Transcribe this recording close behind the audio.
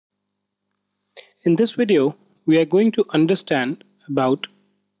In this video, we are going to understand about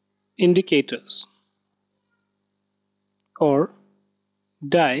indicators or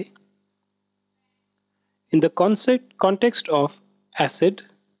dye in the context of acid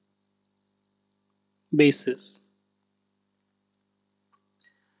bases.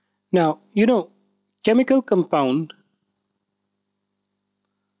 Now, chemical compound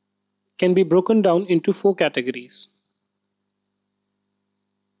can be broken down into 4 categories.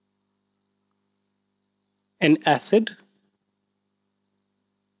 An acid,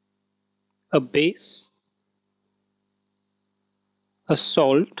 a base, a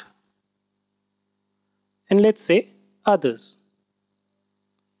salt, and let's say others.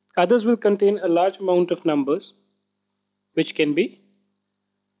 Others will contain a large amount of numbers which can be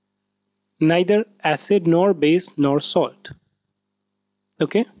neither acid nor base nor salt.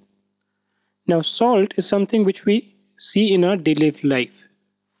 Okay? Now salt is something which we see in our daily life.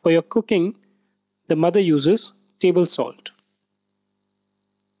 For your cooking, the mother uses table salt.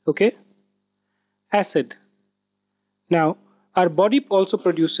 Okay? Acid. Now our body also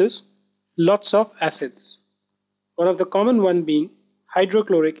produces lots of acids. One of the common one being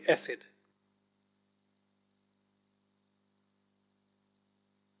hydrochloric acid.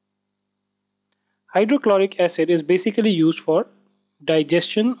 Hydrochloric acid is basically used for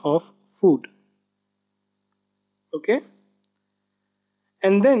digestion of food. Okay?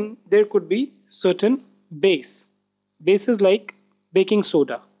 And then there could be certain bases like baking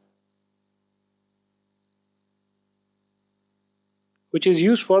soda, which is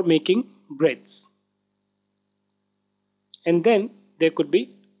used for making breads. And then there could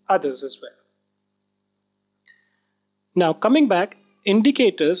be others as well. Now coming back,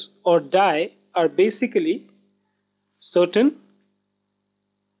 indicators or dye are basically certain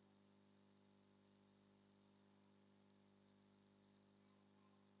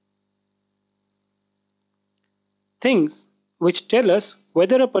things which tell us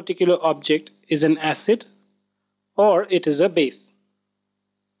whether a particular object is an acid or it is a base.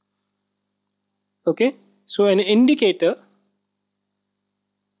 Okay, so an indicator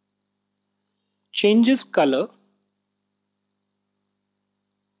changes color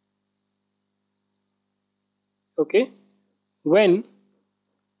when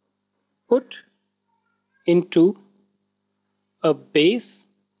put into a base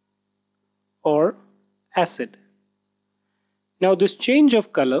or acid. Now this change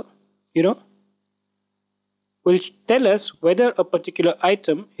of color, will tell us whether a particular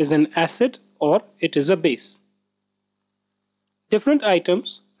item is an acid or it is a base. Different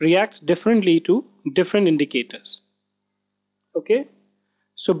items react differently to different indicators. Okay,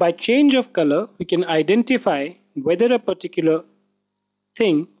 so by change of color we can identify whether a particular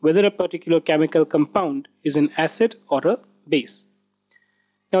thing, whether a particular chemical compound is an acid or a base.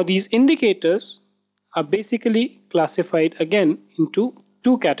 Now these indicators are basically classified again into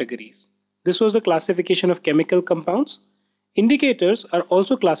 2 categories. This was the classification of chemical compounds. Indicators are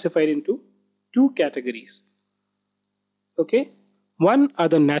also classified into 2 categories. Okay, one are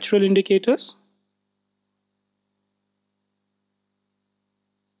the natural indicators,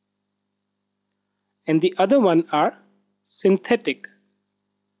 and the other one are synthetic.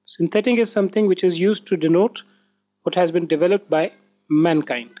 Synthetic is something which is used to denote what has been developed by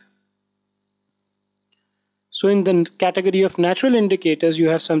mankind. So in the category of natural indicators, you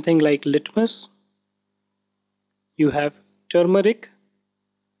have something like litmus, you have turmeric,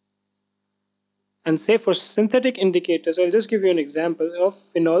 and say for synthetic indicators, I'll just give you an example of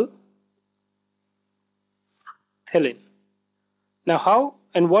phenolphthalein. Now how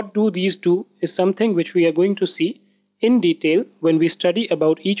and what do these do is something which we are going to see in detail when we study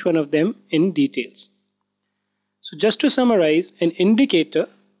about each one of them in details. So just to summarize, an indicator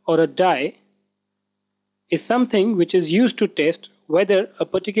or a dye is something which is used to test whether a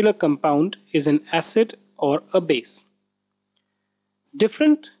particular compound is an acid or a base.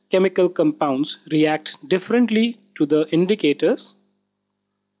 Different chemical compounds react differently to the indicators,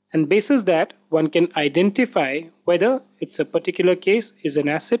 and basis that one can identify whether it's a particular case is an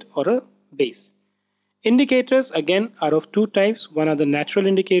acid or a base. Indicators again are of 2 types. One are the natural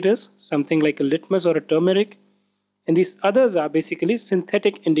indicators, something like a litmus or a turmeric, and these others are basically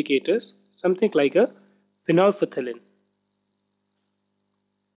synthetic indicators, something like a phenolphthalein.